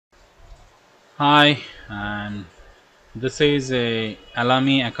Hi, and this is a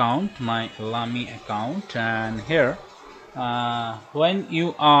alamy account, my alamy account, and here when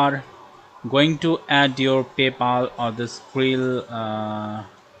you are going to add your PayPal or the Skrill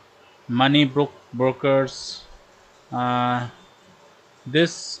money brokers, uh,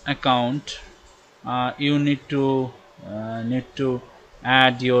 this account you need to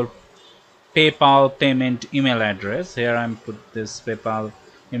add your PayPal payment email address. Here I'm put this PayPal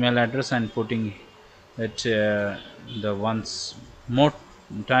email address and putting it the once more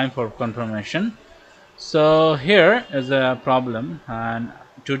time for confirmation. So here is a problem, and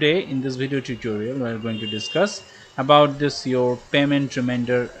today in this video tutorial we are going to discuss about this your payment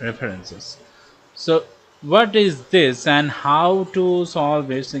reminder references. So what is this and how to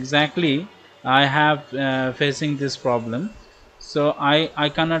solve it exactly? I have facing this problem, so I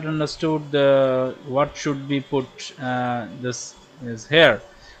cannot understood the what should be put. This is here.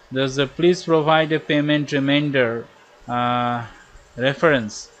 There's a please provide a payment reminder uh,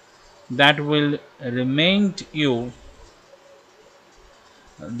 reference remind you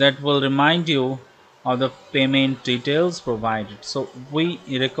that will remind you of the payment details provided. So we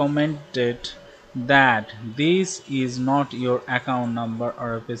recommended that this is not your account number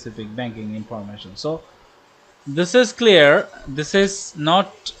or a specific banking information. So this is clear. This is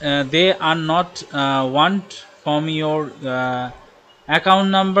not they are not want from your account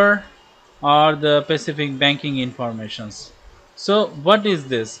number or the specific banking informations. So what is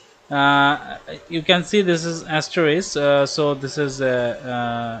this? You can see this is asterisk. So this is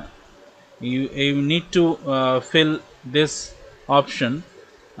you need to fill this option.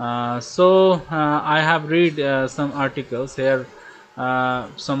 I have read some articles here.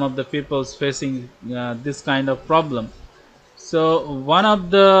 Some of the people's facing this kind of problem. So one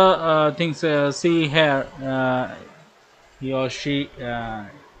of the things see here, he or she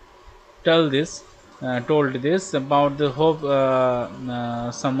told this about the hope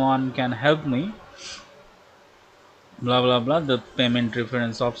someone can help me, blah blah blah, the payment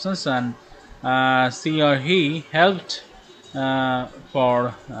reference options, and she or he helped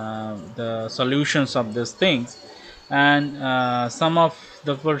for the solutions of these things, and some of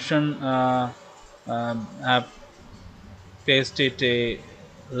the person have pasted a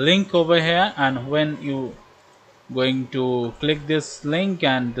link over here, and when you going to click this link,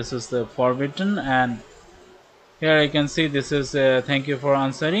 and this is the forwarding, and here I can see this is thank you for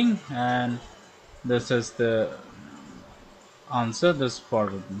answering, and this is the answer this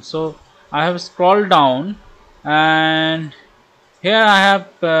forwarding. So I have scrolled down, and here I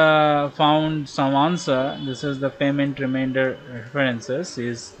have found some answer. This is the payment reminder references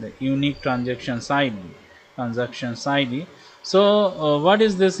is the unique transactions ID. So what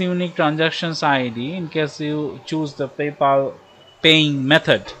is this unique transactions ID in case you choose the PayPal paying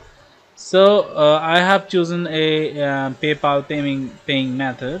method? So I have chosen a PayPal paying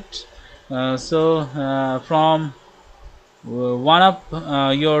method. From one of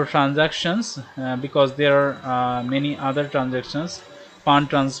your transactions, because there are many other transactions,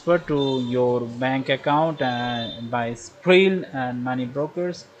 fund transfer to your bank account by Skrill and money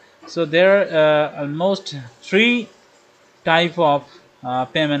brokers. So there are almost three type of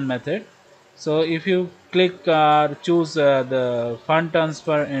payment method. So if you click choose the fund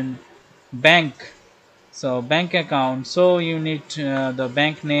transfer in bank, so bank account, so you need the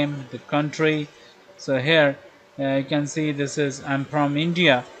bank name, the country. So here you can see this is I'm from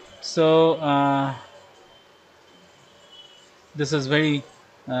India. So this is very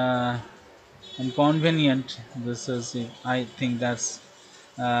uh, inconvenient. This is, I think that's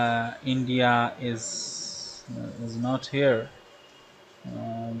India is not here,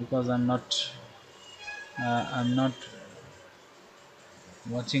 because I'm not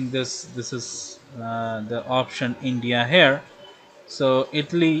watching this is the option India here. So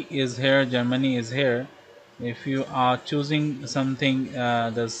Italy is here, Germany is here. If you are choosing something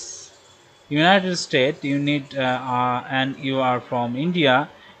this United States, you need and you are from India,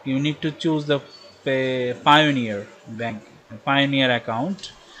 you need to choose the Pioneer bank, Pioneer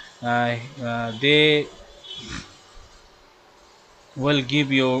account. They will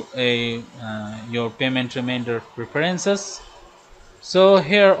give you a your payment remainder preferences. So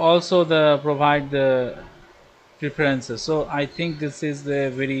here also the provide the preferences. So I think this is the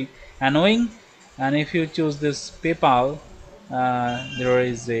very annoying, and if you choose this PayPal, there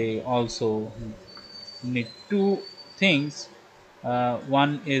is a also need two things.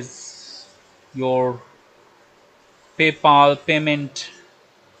 One is your PayPal payment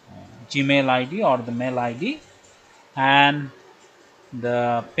Gmail ID or the mail ID, and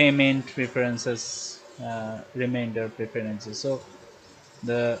the payment preferences remainder preferences. So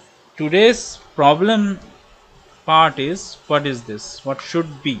the today's problem part is, what is this, what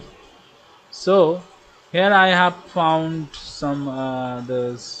should be. So here I have found some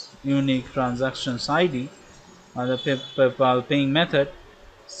this unique transactions ID on the PayPal paying method.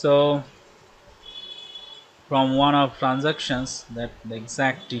 So from one of transactions, that the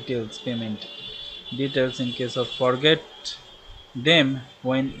exact details, payment details, in case of forget them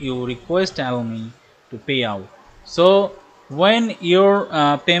when you request alamy to pay out. So when your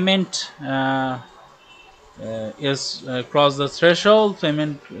payment is cross the threshold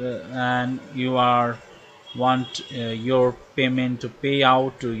payment, and you are want your payment to pay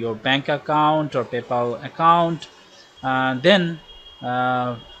out to your bank account or PayPal account, then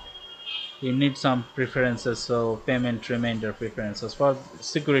uh, you need some preferences, so payment remainder preferences for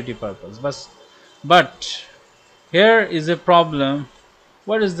security purpose. But here is a problem.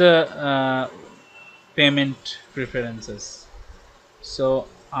 What is the payment preferences? So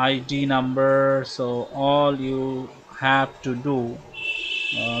ID number. So all you have to do,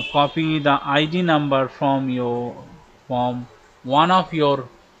 copy the ID number from one of your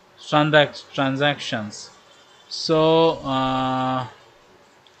transactions. So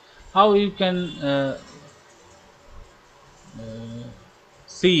how you can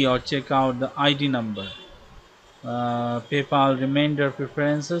see or check out the ID number? PayPal remainder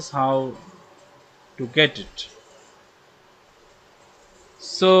preferences, how to get it?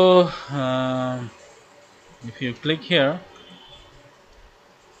 So if you click here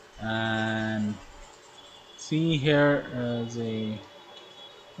and see here the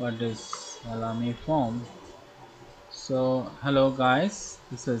what is alamy form. So hello guys,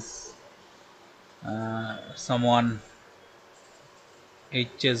 this is someone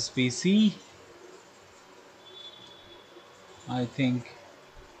HSBC, I think,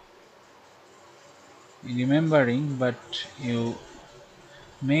 remembering, but you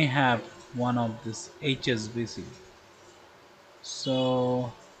may have one of this HSBC.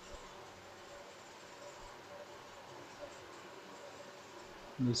 So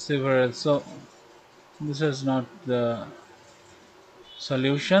the several, so this is not the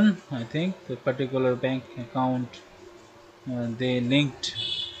solution. I think the particular bank account they linked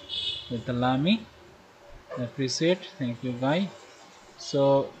with alamy. Appreciate, thank you guys.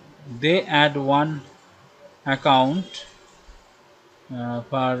 So they add one account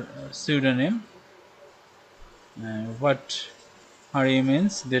for pseudonym. What Hari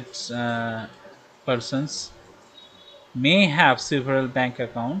means that persons may have several bank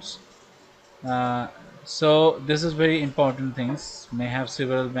accounts. Uh, so this is very important things. May have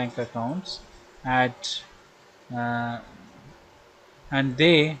several bank accounts at uh, and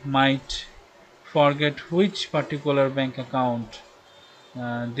they might forget which particular bank account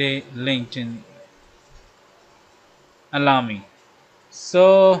they linked in alamy.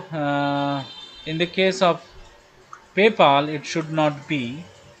 So in the case of PayPal, it should not be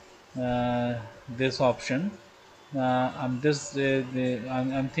this option. I'm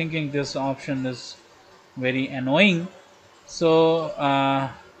thinking this option is very annoying. So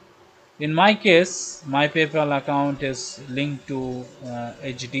in my case, my PayPal account is linked to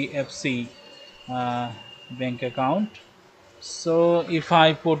HDFC bank account. So if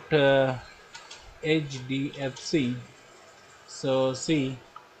I put HDFC, so see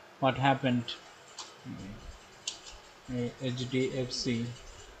what happened. HDFC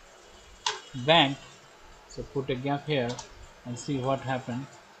bank. So put a gap here and see what happened.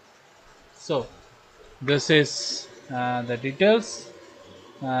 So this is the details,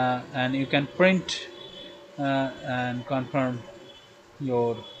 and you can print and confirm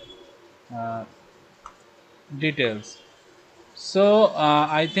your uh, details. So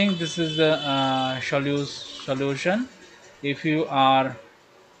I think this is the solution. If you are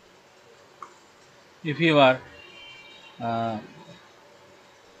uh,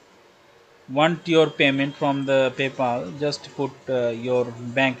 want your payment from the PayPal, just put your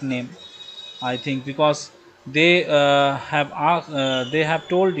bank name. I think because they have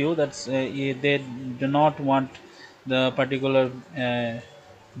told you that they do not want the particular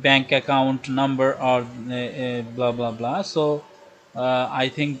bank account number or blah blah blah. So I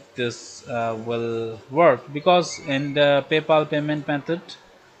think this will work, because in the PayPal payment method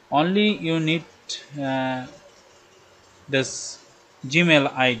only you need uh, this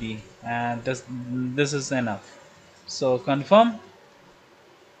Gmail ID, and this is enough. So confirm.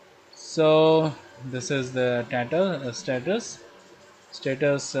 So this is the status.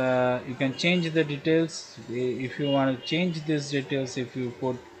 You can change the details if you want to change these details. If you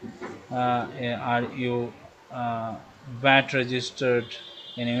put are you uh, VAT registered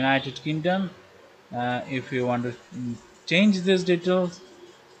in United Kingdom, if you want to change these details,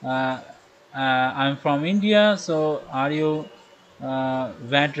 I'm from India, so are you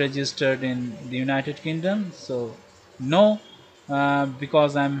VAT registered in the United Kingdom? So no,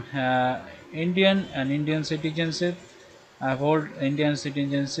 because I'm Indian, an Indian citizenship. I hold Indian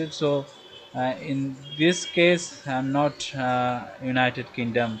citizenship, so in this case, I'm not United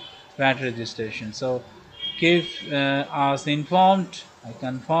Kingdom VAT registration. So keep us informed. I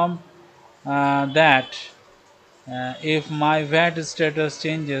confirm that if my VAT status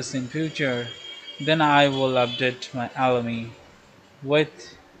changes in future, then I will update my alamy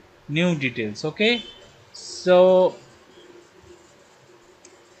with new details. Okay, so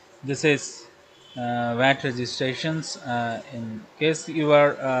this is VAT registrations. In case you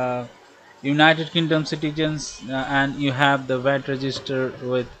are United Kingdom citizens and you have the VAT register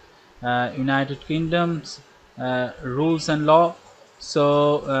with United Kingdom's rules and law,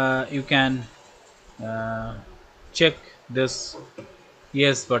 so you can uh, check this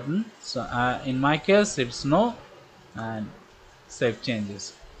yes button. So in my case it's no, and save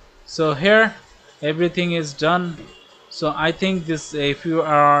changes. So here everything is done. So I think this, um, if you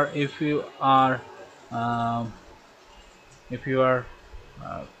are uh,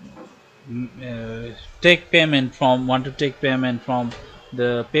 take payment from want to take payment from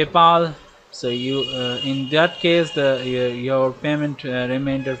the PayPal, so you in that case the your payment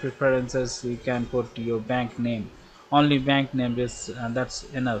remainder preferences, you can put your bank name, only bank name is that's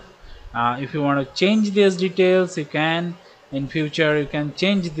enough. If you want to change these details, you can in future you can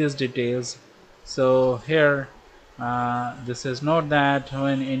change these details. So here this is not that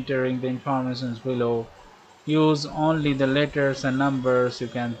when entering the informations below, use only the letters and numbers. You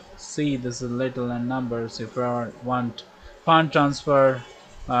can see this is little and numbers. If you want fund transfer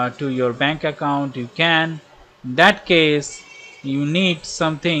to your bank account, you can. In that case you need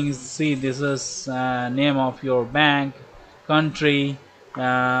some things. See, this is name of your bank, country.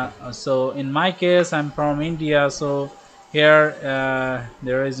 So in my case I'm from India, so here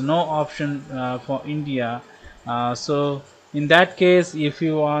there is no option for India. So in that case, if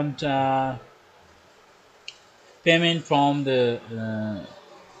you want payment from the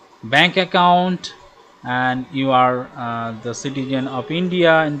bank account and you are the citizen of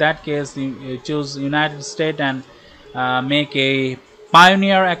India, in that case you choose United States and make a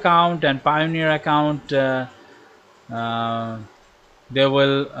Pioneer account. And Pioneer account, uh, they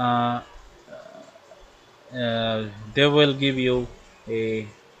will uh, they will give you a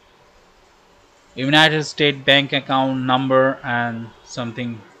United States bank account number and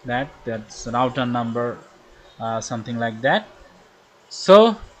something that's router number, something like that.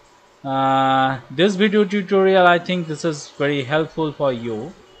 So this video tutorial, I think this is very helpful for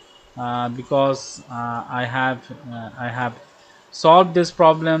you because I have solved this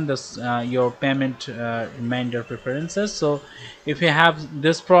problem, this your payment remainder preferences. So if you have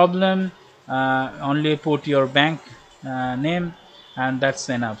this problem, only put your bank name and that's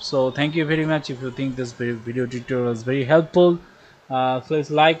enough. So thank you very much. If you think this video tutorial is very helpful,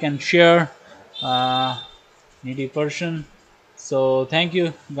 please like and share. Needy person. So thank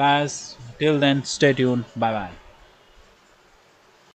you guys, till then stay tuned, bye bye.